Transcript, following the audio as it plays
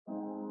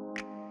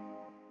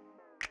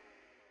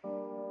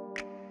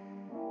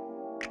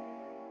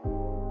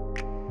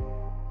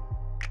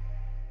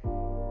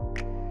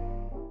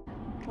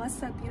What's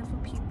up, beautiful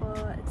people?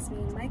 It's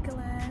me,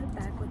 Michaela,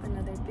 back with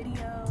another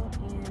video,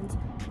 and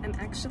I'm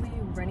actually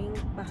running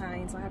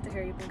behind, so I have to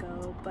hurry up and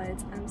go, but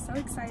I'm so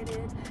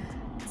excited.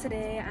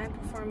 Today I'm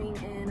performing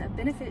in a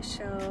benefit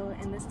show,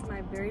 and this is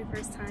my very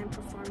first time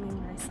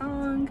performing my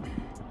song,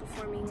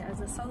 performing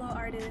as a solo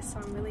artist, so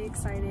I'm really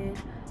excited.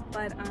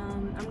 But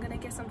I'm gonna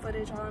get some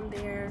footage while I'm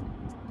there,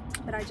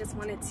 but I just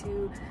wanted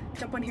to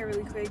jump on here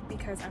really quick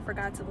because I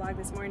forgot to vlog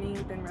this morning.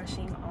 I've been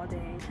rushing all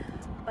day.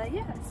 But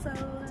yeah, so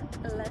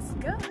let's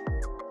go.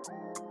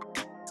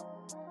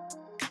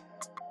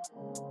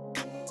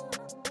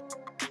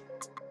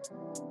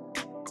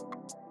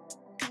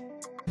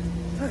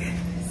 Okay,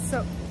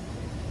 so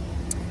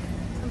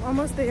I'm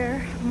almost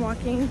there. I'm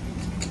walking.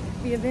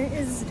 The event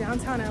is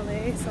downtown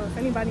LA, so if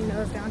anybody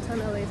knows, downtown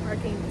LA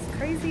parking is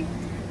crazy.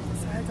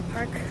 So I had to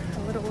park a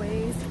little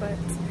ways, but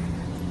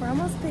we're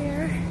almost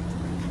there.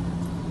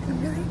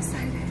 I'm really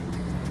excited.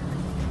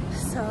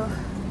 So,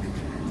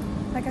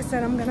 like I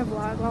said, I'm gonna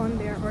vlog while I'm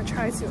there, or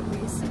try to at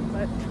least,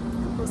 but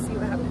we'll see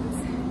what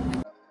happens.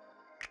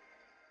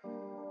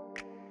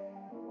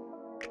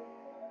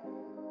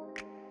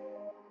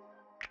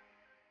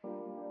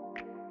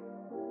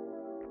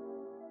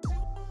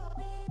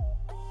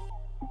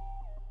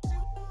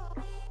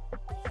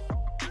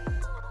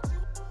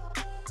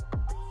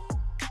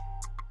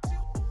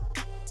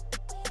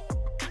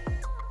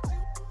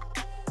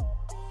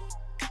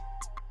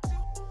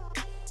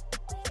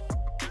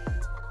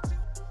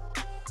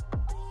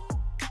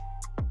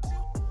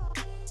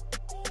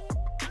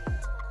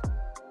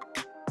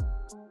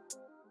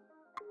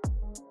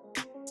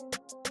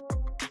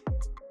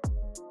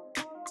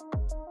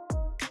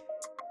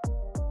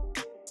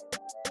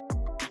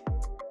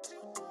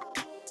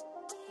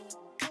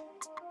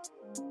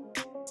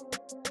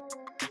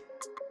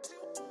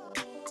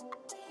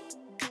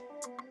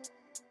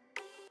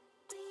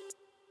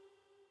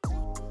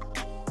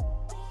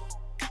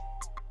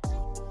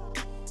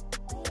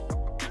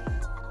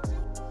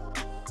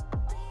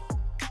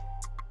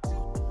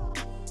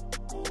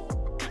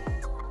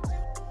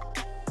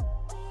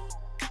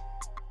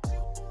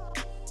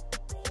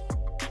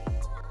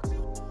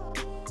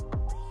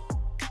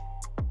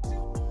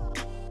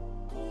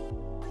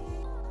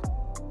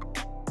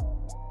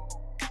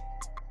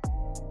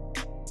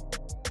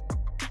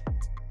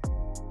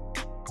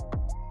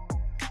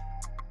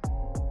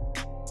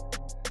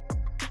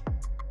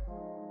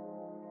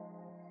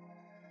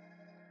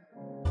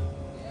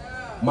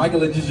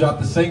 Michael had just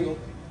dropped the single.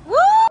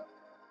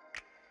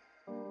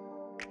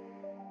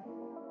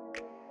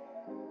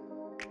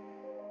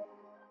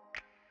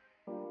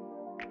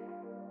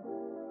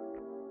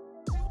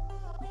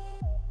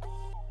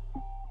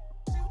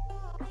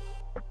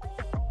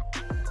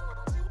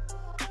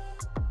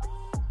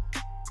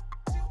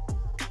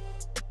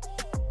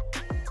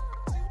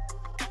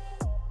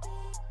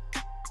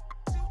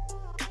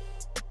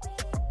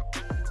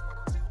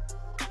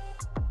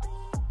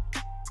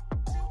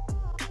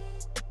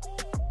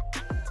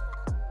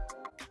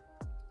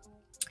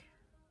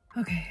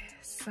 Okay,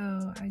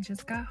 so I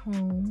just got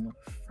home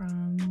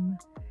from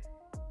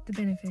the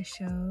benefit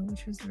show,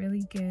 which was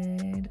really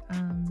good.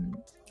 I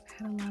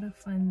had a lot of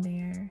fun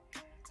there.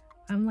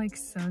 I'm like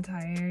so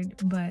tired,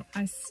 but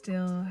I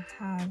still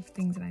have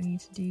things that I need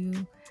to do.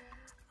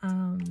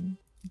 I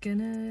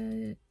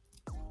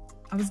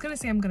was gonna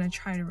say I'm gonna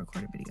try to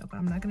record a video, but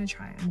I'm not gonna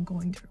try. I'm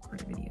going to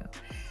record a video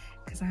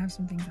because I have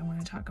some things I want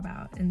to talk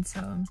about, and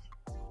so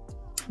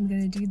I'm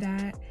gonna do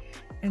that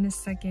in a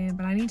second,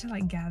 but I need to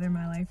like gather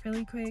my life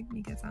really quick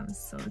because I'm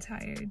so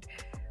tired.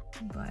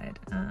 But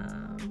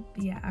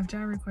yeah, after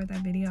I record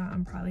that video,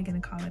 I'm probably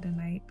gonna call it a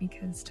night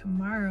because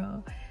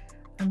tomorrow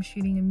I'm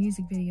shooting a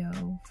music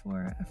video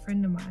for a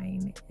friend of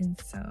mine, and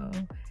so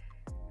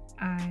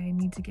I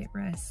need to get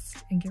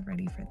rest and get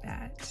ready for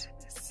that.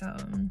 So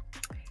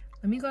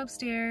let me go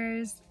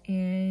upstairs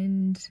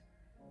and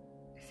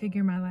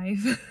figure my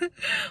life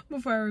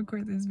before I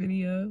record this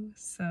video.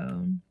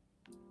 So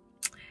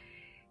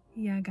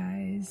yeah,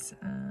 guys,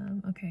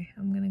 okay,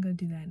 I'm gonna go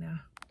do that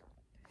now.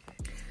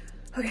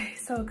 Okay,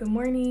 so good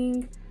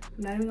morning.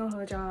 I'm not even gonna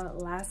hold y'all.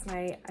 Last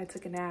night I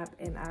took a nap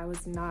and I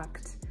was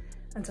knocked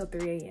until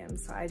 3 a.m.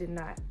 so I did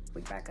not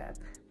wake back up,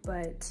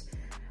 but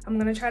I'm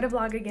gonna try to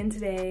vlog again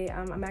today.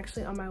 I'm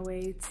actually on my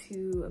way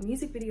to a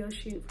music video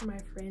shoot for my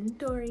friend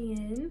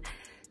Dorian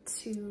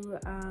to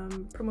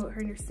promote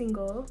her new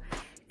single,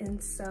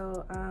 and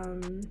so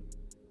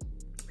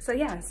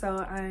yeah, so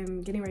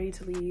I'm getting ready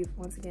to leave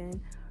once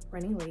again.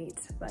 Running late,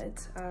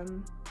 but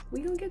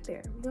we gonna get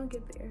there.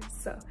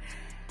 So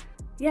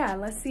yeah,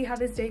 let's see how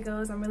this day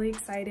goes. I'm really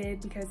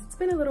excited because it's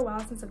been a little while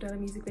since I've done a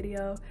music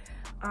video,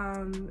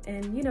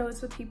 and you know,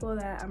 it's with people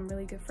that I'm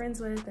really good friends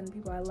with and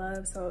people I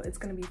love, so it's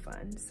gonna be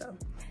fun. So I'm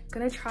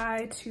gonna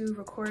try to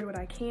record what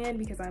I can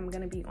because I'm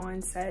gonna be on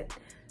set,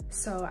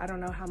 so I don't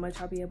know how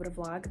much I'll be able to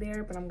vlog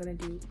there, but I'm gonna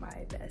do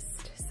my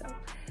best. So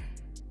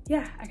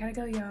yeah, I gotta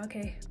go, y'all.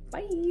 Okay,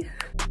 bye.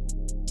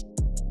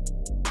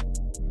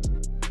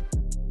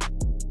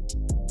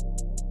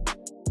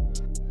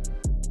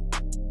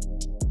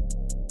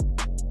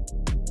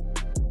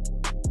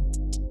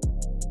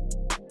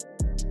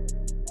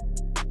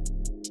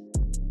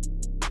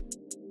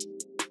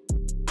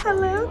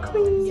 Hello,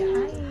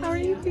 Queen. How are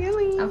you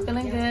feeling? I'm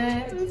feeling good.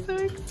 I'm so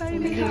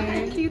excited.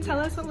 Can you tell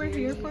us what we're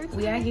here for today?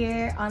 We are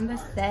here on the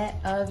set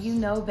of You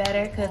Know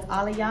Better, because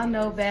all of y'all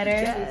know better.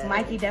 Yes.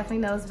 Mikey definitely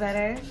knows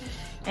better.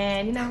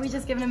 And, you know, we're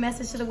just giving a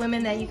message to the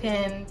women that you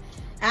can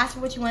ask for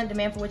what you want,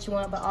 demand for what you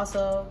want, but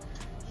also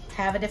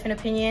have a different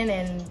opinion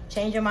and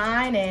change your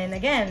mind. And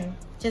again,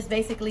 just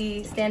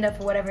basically stand up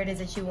for whatever it is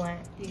that you want.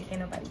 Can't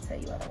nobody tell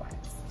you otherwise.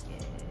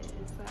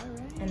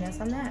 And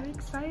that's on that. I'm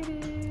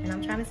excited. And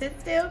I'm trying to sit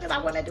still because I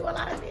want to do a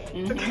lot of it.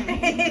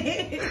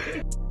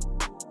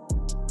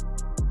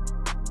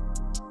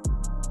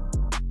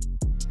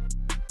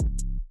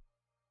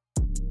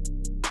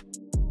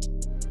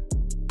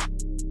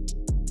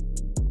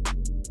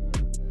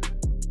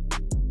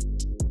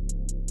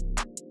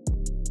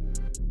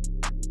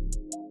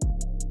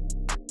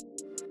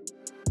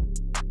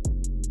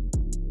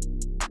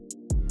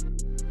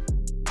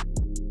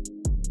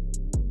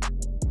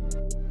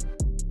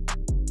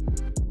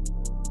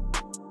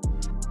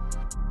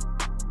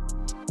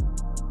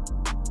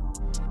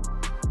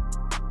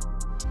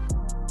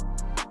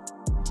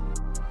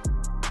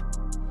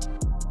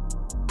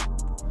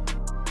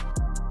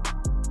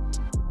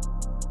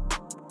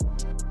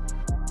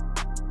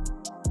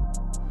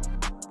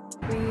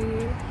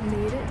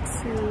 Made it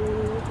to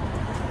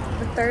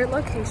the third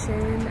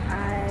location.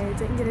 I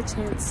didn't get a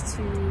chance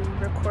to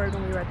record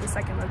when we were at the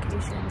second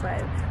location,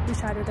 but we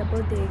shot at a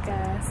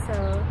bodega,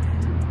 so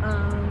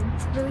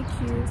it's a really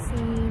cute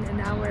scene. And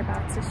now we're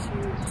about to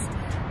shoot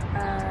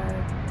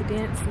the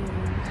dance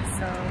scene,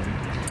 so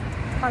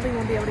probably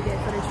won't be able to get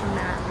footage from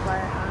that,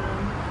 but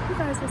you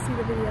guys will see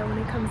the video when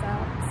it comes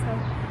out.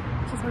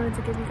 So just wanted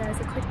to give you guys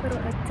a quick little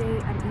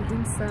update. I'm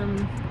eating some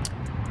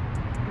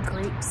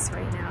grapes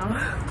right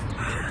now.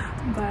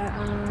 But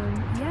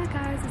yeah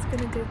guys, it's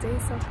been a good day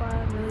so far.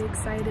 I'm really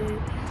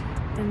excited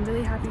and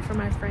really happy for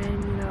my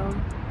friend. You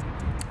know,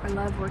 I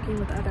love working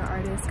with other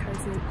artists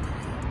because it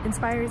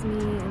inspires me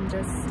and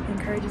just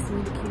encourages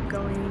me to keep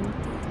going,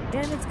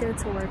 and it's good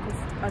to work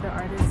with other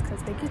artists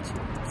because they get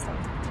you. So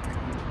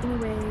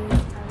anyways,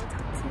 I will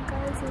talk to you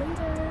guys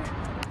later.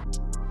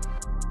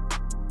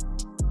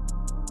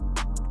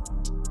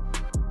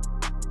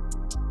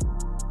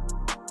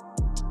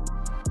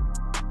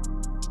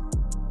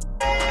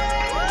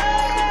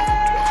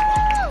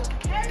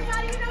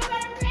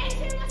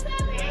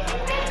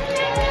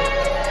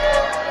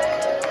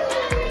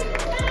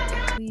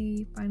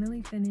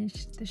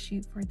 Finished the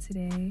shoot for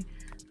today.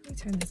 Let me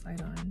turn this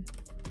light on.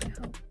 I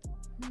hope.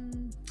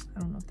 I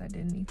don't know if that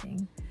did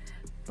anything,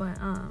 but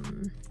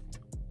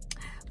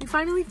we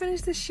finally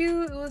finished the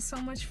shoot. It was so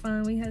much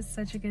fun. We had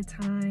such a good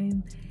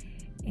time,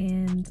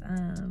 and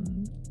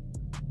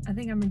I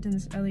think I mentioned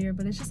this earlier,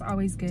 but it's just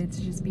always good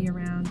to just be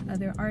around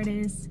other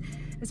artists,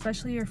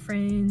 especially your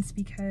friends,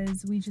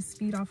 because we just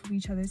feed off of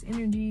each other's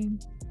energy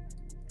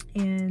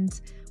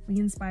and we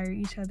inspire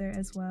each other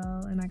as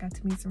well. And I got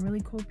to meet some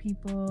really cool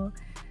people.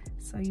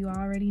 So you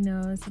already know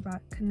it's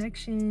about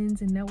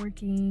connections and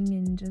networking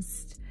and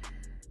just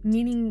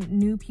meeting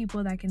new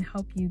people that can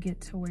help you get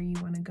to where you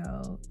want to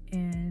go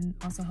and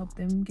also help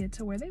them get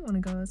to where they want to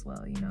go as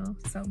well, you know?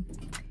 So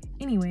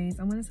anyways,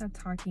 I'm gonna stop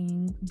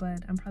talking,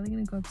 but I'm probably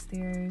gonna go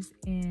upstairs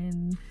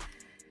and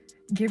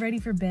get ready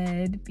for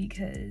bed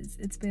because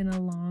it's been a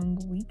long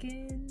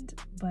weekend,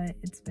 but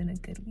it's been a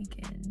good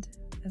weekend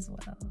as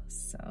well.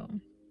 So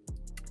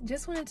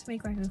just wanted to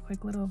make like a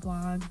quick little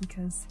vlog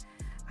because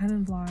I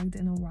haven't vlogged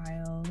in a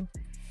while,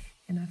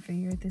 and I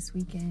figured this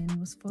weekend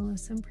was full of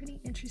some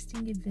pretty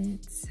interesting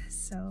events,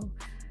 so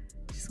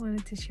just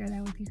wanted to share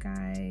that with you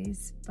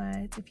guys.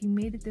 But if you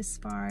made it this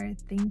far,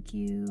 thank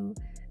you.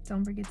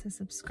 Don't forget to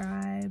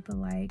subscribe,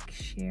 like,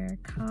 share,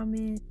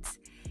 comment,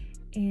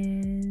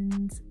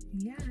 and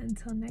yeah,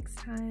 until next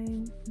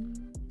time.